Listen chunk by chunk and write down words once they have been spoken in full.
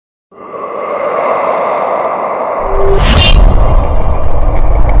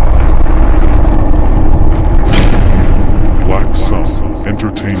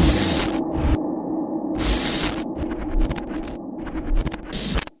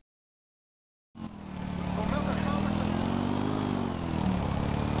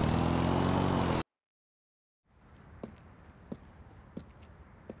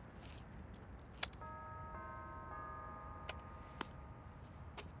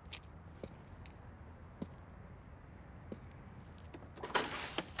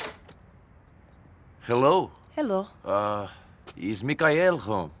Hello. Hello. Is Mikhail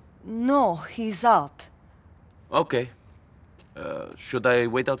home? No, he's out. Okay. Should I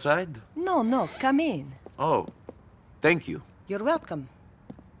wait outside? No, come in. Oh, thank you. You're welcome.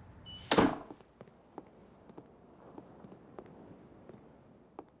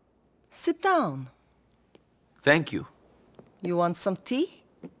 Sit down. Thank you. You want some tea?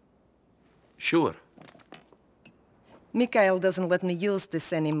 Sure. Mikhail doesn't let me use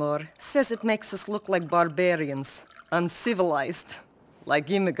this anymore. Says it makes us look like barbarians. Uncivilized. Like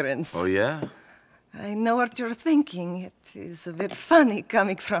immigrants. Oh, yeah? I know what you're thinking. It is a bit funny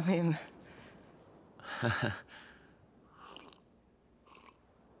coming from him.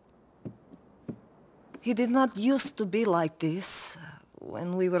 He did not used to be like this.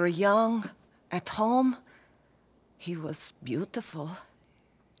 When we were young, at home, he was beautiful.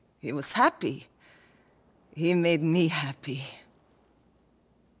 He was happy. He made me happy.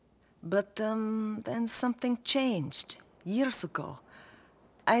 But then something changed, years ago.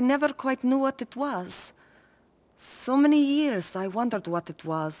 I never quite knew what it was. So many years I wondered what it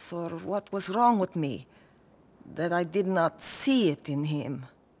was, or what was wrong with me, that I did not see it in him.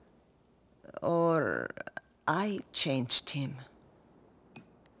 Or I changed him.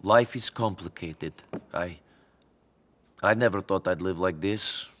 Life is complicated. I never thought I'd live like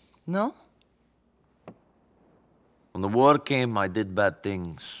this. No? When the war came, I did bad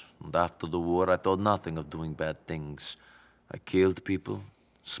things. And after the war, I thought nothing of doing bad things. I killed people,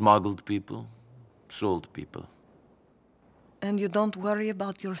 smuggled people, sold people. And you don't worry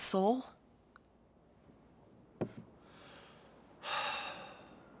about your soul?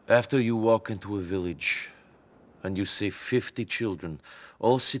 After you walk into a village, and you see 50 children,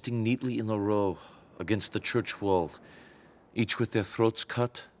 all sitting neatly in a row against the church wall, each with their throats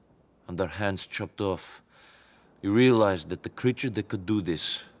cut and their hands chopped off, you realize that the creature that could do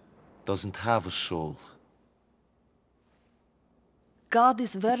this doesn't have a soul. God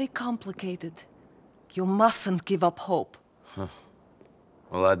is very complicated. You mustn't give up hope. Huh.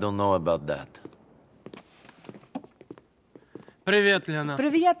 Well, I don't know about that. Привет, Лена.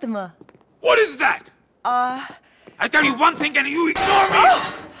 Привет, Emma. What is that? I tell you one thing and you ignore me!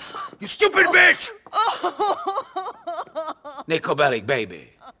 You stupid bitch! Nico Bellic,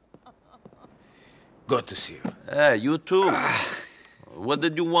 baby. Good to see you. Hey, you too. What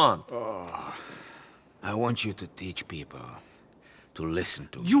did you want? I want you to teach people to listen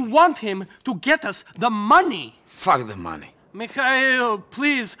to me. You want him to get us the money. Fuck the money. Mikhail,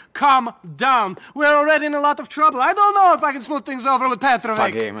 please calm down. We're already in a lot of trouble. I don't know if I can smooth things over with Petrovic.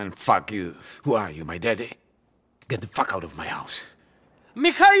 Fuck him and fuck you. Who are you, my daddy? Get the fuck out of my house.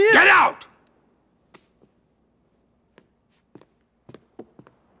 Mikhail! Get out!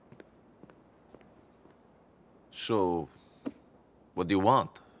 So, what do you want?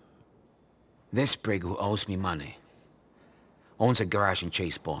 This prig who owes me money owns a garage in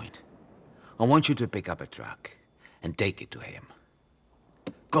Chase Point. I want you to pick up a truck and take it to him.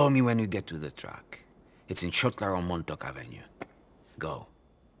 Call me when you get to the truck. It's in Shotlar on Montauk Avenue. Go.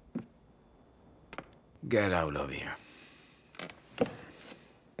 Get out of here.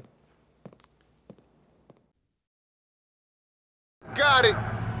 Got it!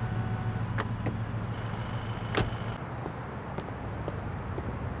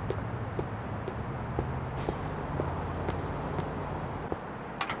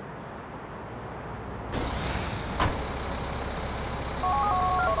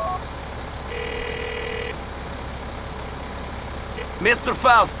 Mr.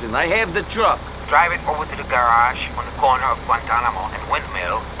 Faustin, I have the truck. Drive it over to the garage on the corner of Guantanamo and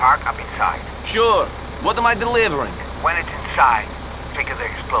Windmill. Park up inside. Sure. What am I delivering? When it's inside, trigger the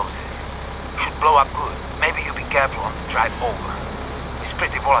explosive. Should blow up good. Maybe you be careful on the drive over. It's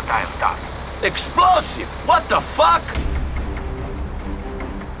pretty volatile stuff. Explosive! What the fuck?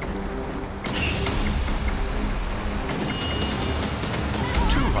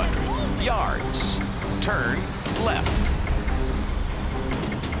 yards. Turn left.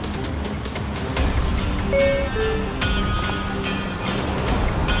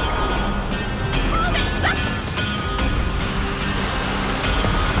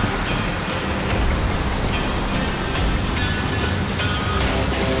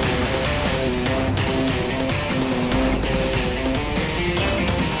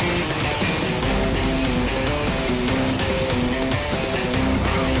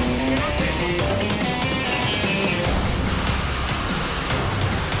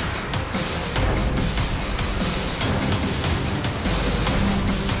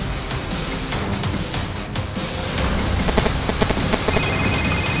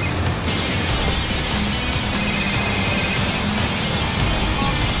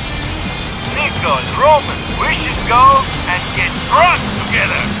 going. Roman, we should go and get drunk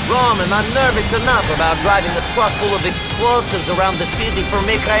together. Roman, I'm nervous enough about driving a truck full of explosives around the city for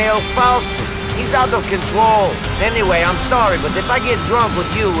Mikhail Faustin. He's out of control. Anyway, I'm sorry, but if I get drunk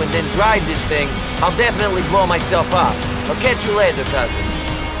with you and then drive this thing, I'll definitely blow myself up. I'll catch you later, cousin.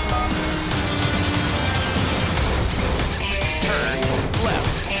 Turn left,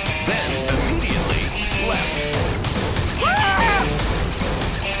 then immediately left.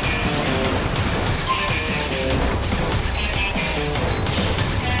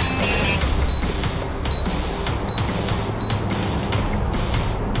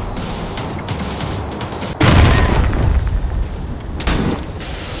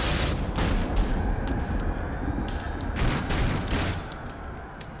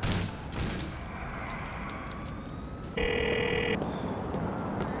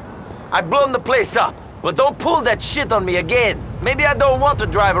 I've blown the place up, but don't pull that shit on me again. Maybe I don't want to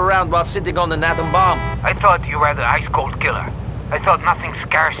drive around while sitting on an atom bomb. I thought you were the ice-cold killer. I thought nothing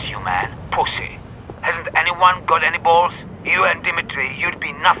scares you, man. Pussy. Hasn't anyone got any balls? You and Dimitri, you'd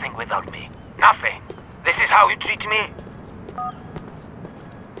be nothing without me. Nothing. This is how you treat me?